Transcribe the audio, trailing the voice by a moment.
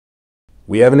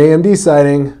We have an AMD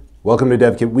sighting. Welcome to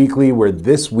DevKit Weekly, where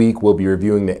this week we'll be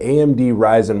reviewing the AMD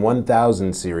Ryzen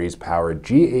 1000 series powered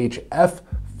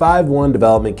GHF51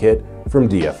 development kit from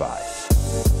DFI.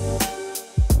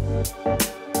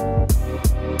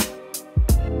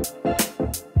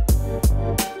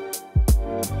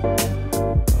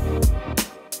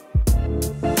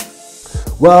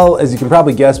 Well, as you can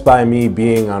probably guess by me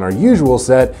being on our usual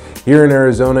set, here in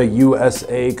Arizona,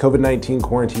 USA, COVID-19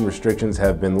 quarantine restrictions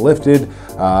have been lifted,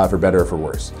 for better or for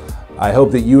worse. I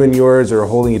hope that you and yours are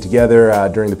holding it together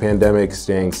during the pandemic,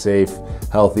 staying safe,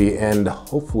 healthy, and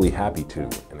hopefully happy to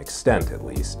an extent at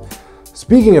least.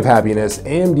 Speaking of happiness,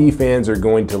 AMD fans are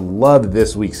going to love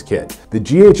this week's kit. The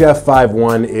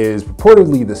GHF51 is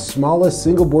purportedly the smallest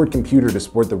single board computer to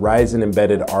support the Ryzen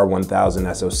Embedded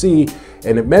R1000 SoC,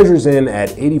 and it measures in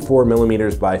at 84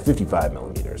 millimeters by 55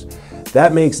 millimeters.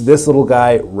 That makes this little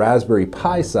guy Raspberry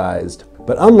Pi sized,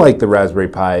 but unlike the Raspberry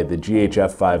Pi, the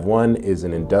GHF51 is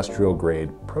an industrial grade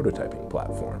prototyping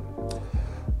platform.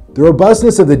 The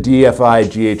robustness of the DFI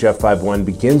GHF51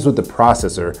 begins with the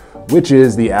processor, which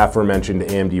is the aforementioned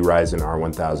AMD Ryzen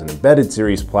R1000 Embedded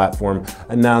series platform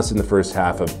announced in the first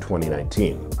half of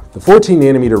 2019. The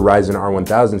 14nm Ryzen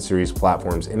R1000 series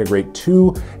platforms integrate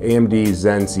two AMD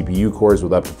Zen CPU cores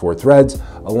with up to 4 threads,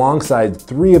 alongside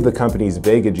 3 of the company's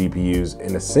Vega GPUs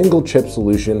in a single chip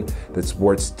solution that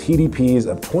supports TDPs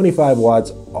of 25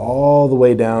 watts all the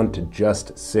way down to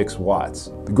just 6 watts.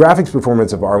 The graphics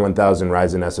performance of R1000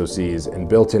 Ryzen SoCs and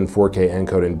built-in 4K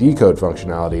encode and decode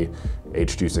functionality,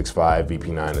 H.265,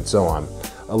 VP9, and so on,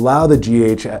 allow the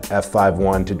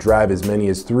GHF51 to drive as many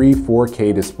as 3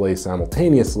 4K displays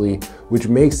simultaneously, which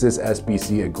makes this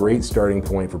SBC a great starting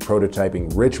point for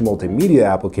prototyping rich multimedia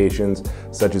applications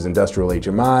such as industrial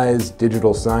HMIs,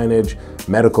 digital signage,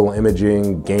 medical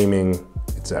imaging, gaming,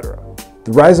 etc.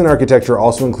 The Ryzen architecture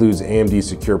also includes AMD's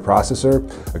secure processor,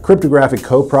 a cryptographic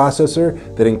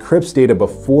coprocessor that encrypts data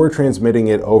before transmitting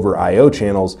it over I/O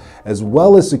channels, as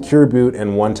well as secure boot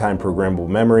and one-time programmable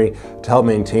memory to help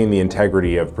maintain the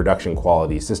integrity of production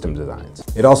quality system designs.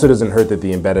 It also doesn't hurt that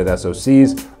the embedded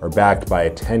SoCs are backed by a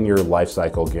 10-year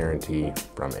lifecycle guarantee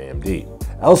from AMD.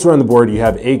 Elsewhere on the board, you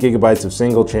have 8 GB of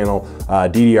single-channel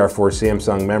DDR4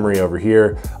 Samsung memory over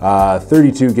here,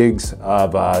 32 gigs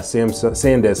of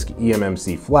SanDisk eMMC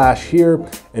flash here,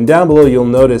 and down below you'll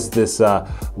notice this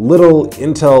little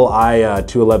Intel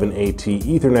i211AT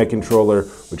Ethernet controller,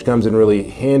 which comes in really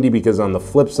handy because on the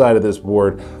flip side of this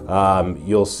board,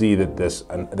 you'll see that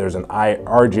there's an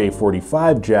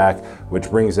RJ45 jack,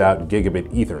 which brings out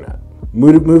gigabit Ethernet.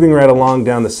 Moving right along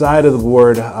down the side of the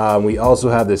board, we also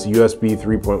have this USB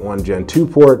 3.1 Gen 2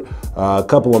 port, a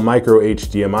couple of micro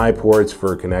HDMI ports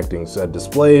for connecting said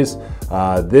displays,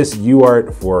 this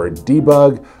UART for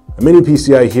debug, a mini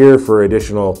PCI here for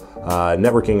additional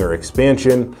networking or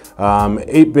expansion,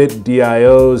 8-bit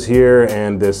DIOs here,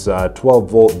 and this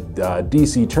 12-volt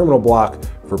DC terminal block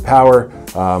for power.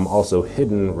 Also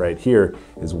hidden right here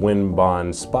is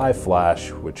WinBond SPI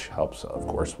Flash, which helps, of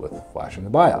course, with flashing the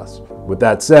BIOS. With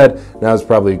that said, now is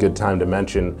probably a good time to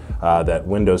mention that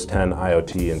Windows 10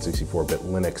 IoT and 64-bit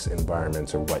Linux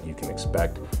environments are what you can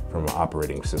expect from an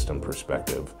operating system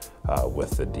perspective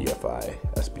with the DFI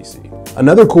SBC.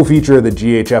 Another cool feature of the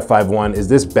GHF51 is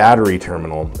this battery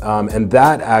terminal, and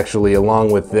that actually,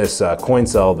 along with this coin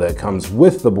cell that comes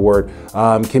with the board,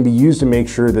 can be used to make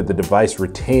sure that the device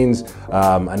retains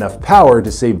enough power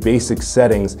to save basic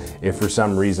settings if for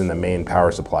some reason the main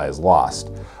power supply is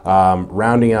lost.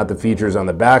 Rounding out the features on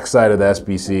the back side of the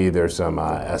SBC, there's some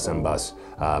SM bus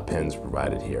pins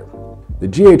provided here. The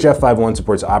GHF51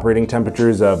 supports operating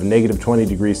temperatures of -20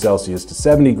 degrees Celsius to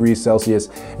 70 degrees Celsius,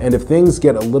 and if things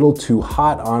get a little too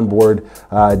hot on board,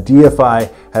 DFI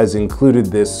has included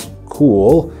this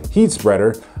cool heat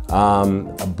spreader.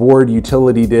 A board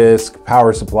utility disk,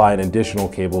 power supply, and additional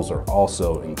cables are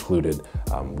also included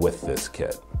with this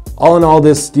kit. All in all,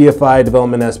 this DFI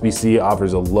development SBC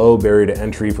offers a low barrier to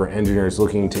entry for engineers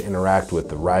looking to interact with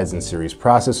the Ryzen series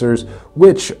processors,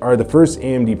 which are the first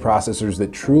AMD processors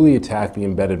that truly attack the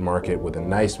embedded market with a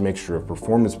nice mixture of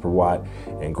performance per watt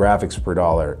and graphics per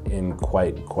dollar in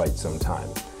quite some time.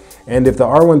 And if the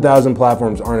R1000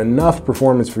 platforms aren't enough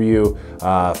performance for you,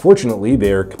 fortunately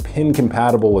they're pin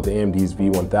compatible with AMD's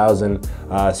V1000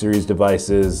 series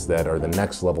devices that are the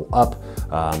next level up,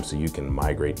 so you can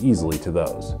migrate easily to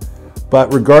those.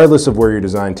 But regardless of where your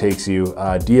design takes you,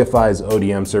 DFI's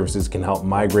ODM services can help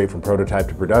migrate from prototype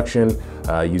to production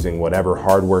using whatever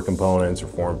hardware components or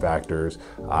form factors,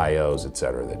 IOs,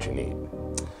 etc. that you need.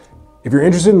 If you're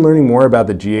interested in learning more about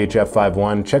the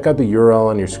GHF51, check out the URL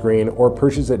on your screen or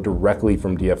purchase it directly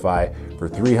from DFI for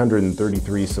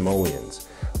 333 simoleons.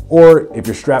 Or if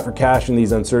you're strapped for cash in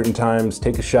these uncertain times,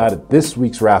 take a shot at this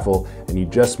week's raffle and you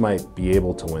just might be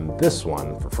able to win this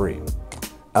one for free.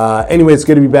 Anyway, it's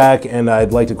good to be back, and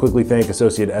I'd like to quickly thank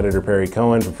Associate Editor Perry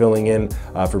Cohen for filling in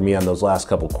for me on those last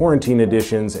couple quarantine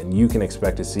editions, and you can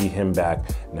expect to see him back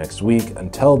next week.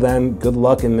 Until then, good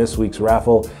luck in this week's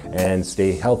raffle, and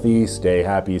stay healthy, stay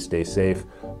happy, stay safe.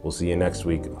 We'll see you next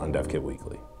week on DevKit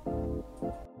Weekly.